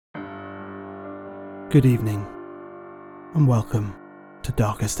Good evening, and welcome to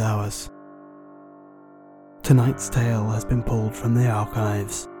Darkest Hours. Tonight's tale has been pulled from the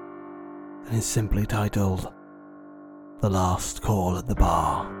archives and is simply titled The Last Call at the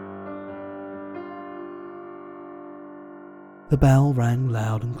Bar. The bell rang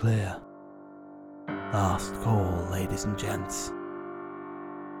loud and clear. Last call, ladies and gents.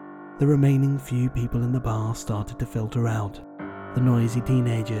 The remaining few people in the bar started to filter out. The noisy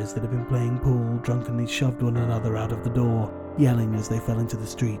teenagers that had been playing pool drunkenly shoved one another out of the door, yelling as they fell into the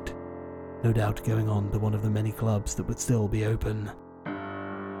street, no doubt going on to one of the many clubs that would still be open.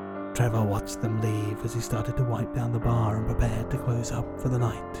 Trevor watched them leave as he started to wipe down the bar and prepared to close up for the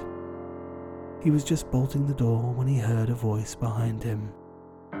night. He was just bolting the door when he heard a voice behind him.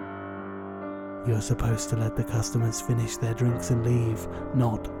 "You're supposed to let the customers finish their drinks and leave,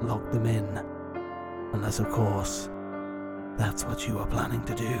 not lock them in. Unless, of course, that's what you were planning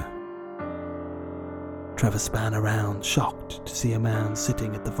to do." Trevor span around, shocked to see a man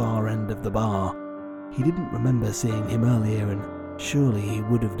sitting at the far end of the bar. He didn't remember seeing him earlier, and surely he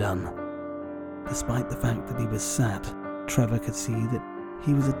would have done. Despite the fact that he was sat, Trevor could see that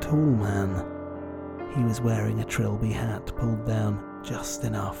he was a tall man. He was wearing a trilby hat pulled down just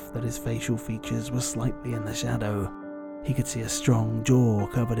enough that his facial features were slightly in the shadow. He could see a strong jaw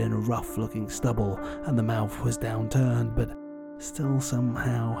covered in rough-looking stubble, and the mouth was downturned, but still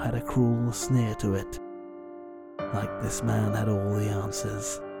somehow had a cruel sneer to it. Like this man had all the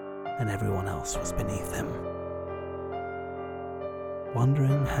answers, and everyone else was beneath him.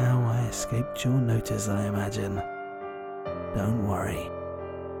 "Wondering how I escaped your notice, I imagine. Don't worry.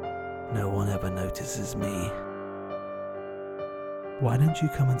 No one ever notices me. Why don't you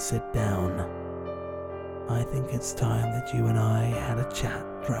come and sit down? I think it's time that you and I had a chat,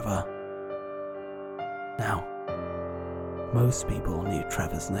 Trevor." Now, most people knew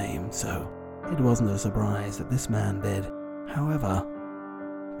Trevor's name, so it wasn't a surprise that this man did. However,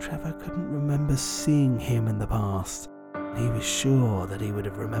 Trevor couldn't remember seeing him in the past. He was sure that he would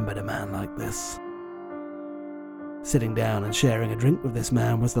have remembered a man like this. Sitting down and sharing a drink with this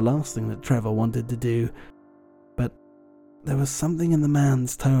man was the last thing that Trevor wanted to do, but there was something in the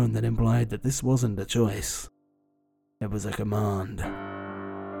man's tone that implied that this wasn't a choice. It was a command.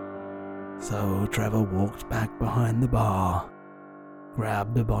 So Trevor walked back behind the bar,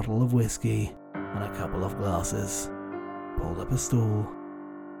 grabbed a bottle of whiskey and a couple of glasses, pulled up a stool,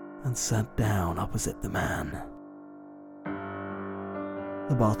 and sat down opposite the man.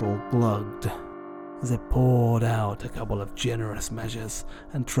 The bottle glugged as it poured out a couple of generous measures,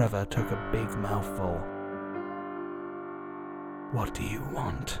 and Trevor took a big mouthful. "What do you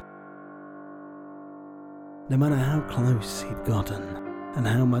want?" No matter how close he'd gotten, and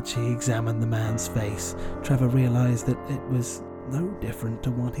how much he examined the man's face, Trevor realized that it was no different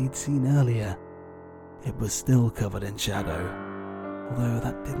to what he'd seen earlier. It was still covered in shadow, although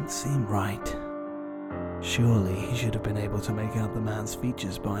that didn't seem right. Surely he should have been able to make out the man's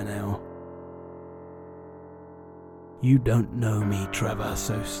features by now. "You don't know me, Trevor,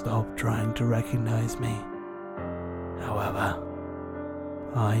 so stop trying to recognize me. However,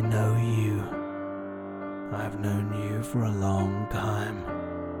 I know you. I've known you for a long time.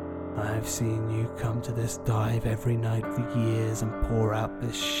 I've seen you come to this dive every night for years and pour out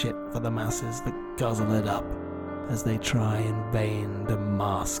this shit for the masses that guzzle it up as they try in vain to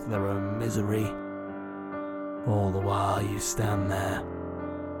mask their own misery. All the while you stand there,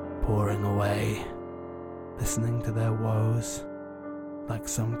 pouring away, listening to their woes, like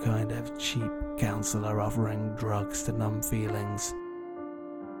some kind of cheap counselor offering drugs to numb feelings.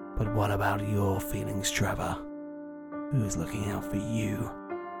 But what about your feelings, Trevor? Who's looking out for you?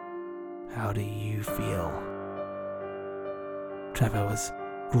 How do you feel?" Trevor was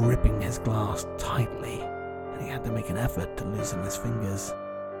gripping his glass tightly, and he had to make an effort to loosen his fingers.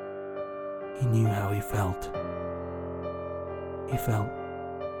 He knew how he felt. He felt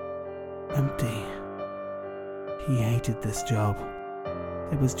empty. He hated this job.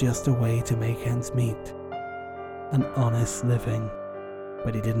 It was just a way to make ends meet. An honest living,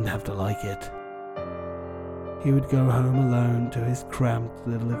 but he didn't have to like it. He would go home alone to his cramped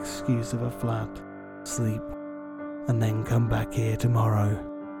little excuse of a flat, sleep, and then come back here tomorrow.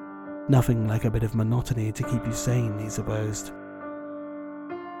 Nothing like a bit of monotony to keep you sane, he supposed.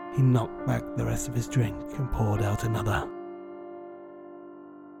 He knocked back the rest of his drink and poured out another.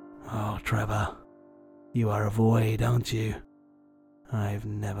 "Oh, Trevor, you are a void, aren't you? I've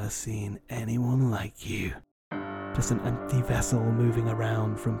never seen anyone like you. Just an empty vessel moving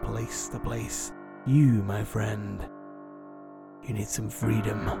around from place to place. You, my friend. You need some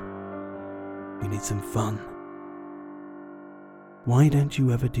freedom. You need some fun. Why don't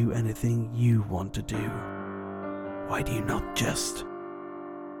you ever do anything you want to do? Why do you not just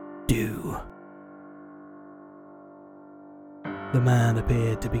do? The man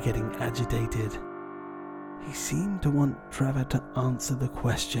appeared to be getting agitated. He seemed to want Trevor to answer the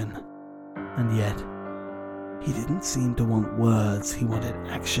question, and yet he didn't seem to want words, he wanted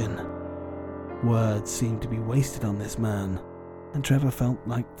action. Words seemed to be wasted on this man, and Trevor felt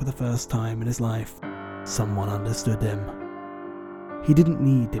like for the first time in his life, someone understood him. He didn't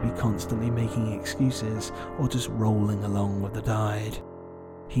need to be constantly making excuses or just rolling along with the tide.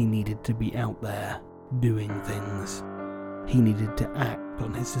 He needed to be out there, doing things. He needed to act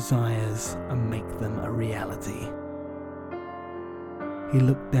on his desires and make them a reality. He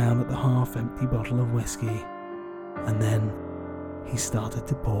looked down at the half-empty bottle of whiskey, and then he started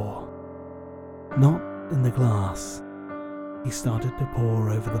to pour. Not in the glass. He started to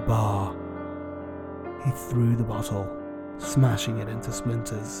pour over the bar. He threw the bottle, smashing it into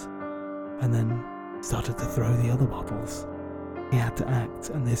splinters, and then started to throw the other bottles. He had to act,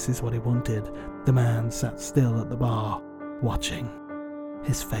 and this is what he wanted. The man sat still at the bar, watching,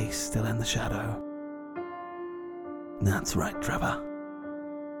 his face still in the shadow. That's right, Trevor.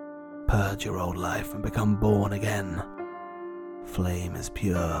 Purge your old life and become born again. Flame is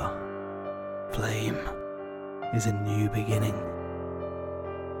pure. Flame is a new beginning.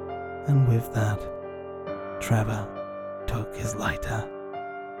 And with that, Trevor took his lighter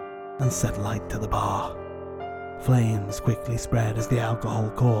and set light to the bar. Flames quickly spread as the alcohol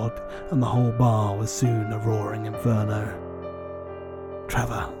caught, and the whole bar was soon a roaring inferno.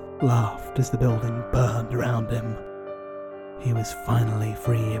 Trevor laughed as the building burned around him. He was finally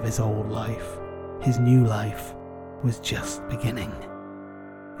free of his old life. His new life was just beginning.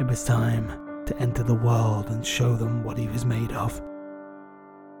 It was time to enter the world and show them what he was made of.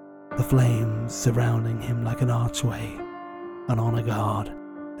 The flames surrounding him like an archway, an honor guard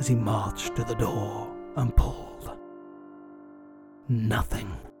as he marched to the door and pulled.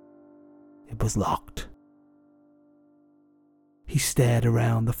 Nothing. It was locked. He stared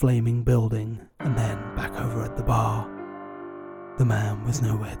around the flaming building and then back over at the bar. The man was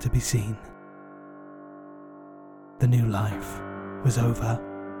nowhere to be seen. The new life was over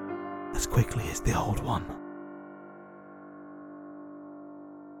as quickly as the old one.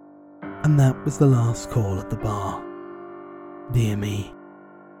 And that was the last call at the bar. Dear me,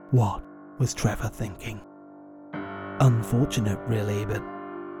 what was Trevor thinking? Unfortunate really, but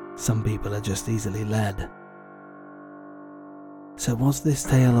some people are just easily led. So was this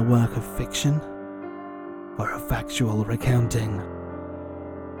tale a work of fiction, or a factual recounting?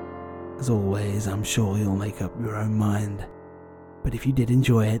 As always, I'm sure you'll make up your own mind, but if you did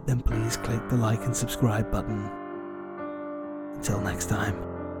enjoy it, then please click the like and subscribe button. Until next time,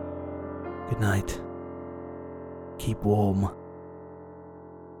 good night, keep warm,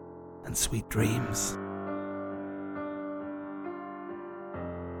 and sweet dreams.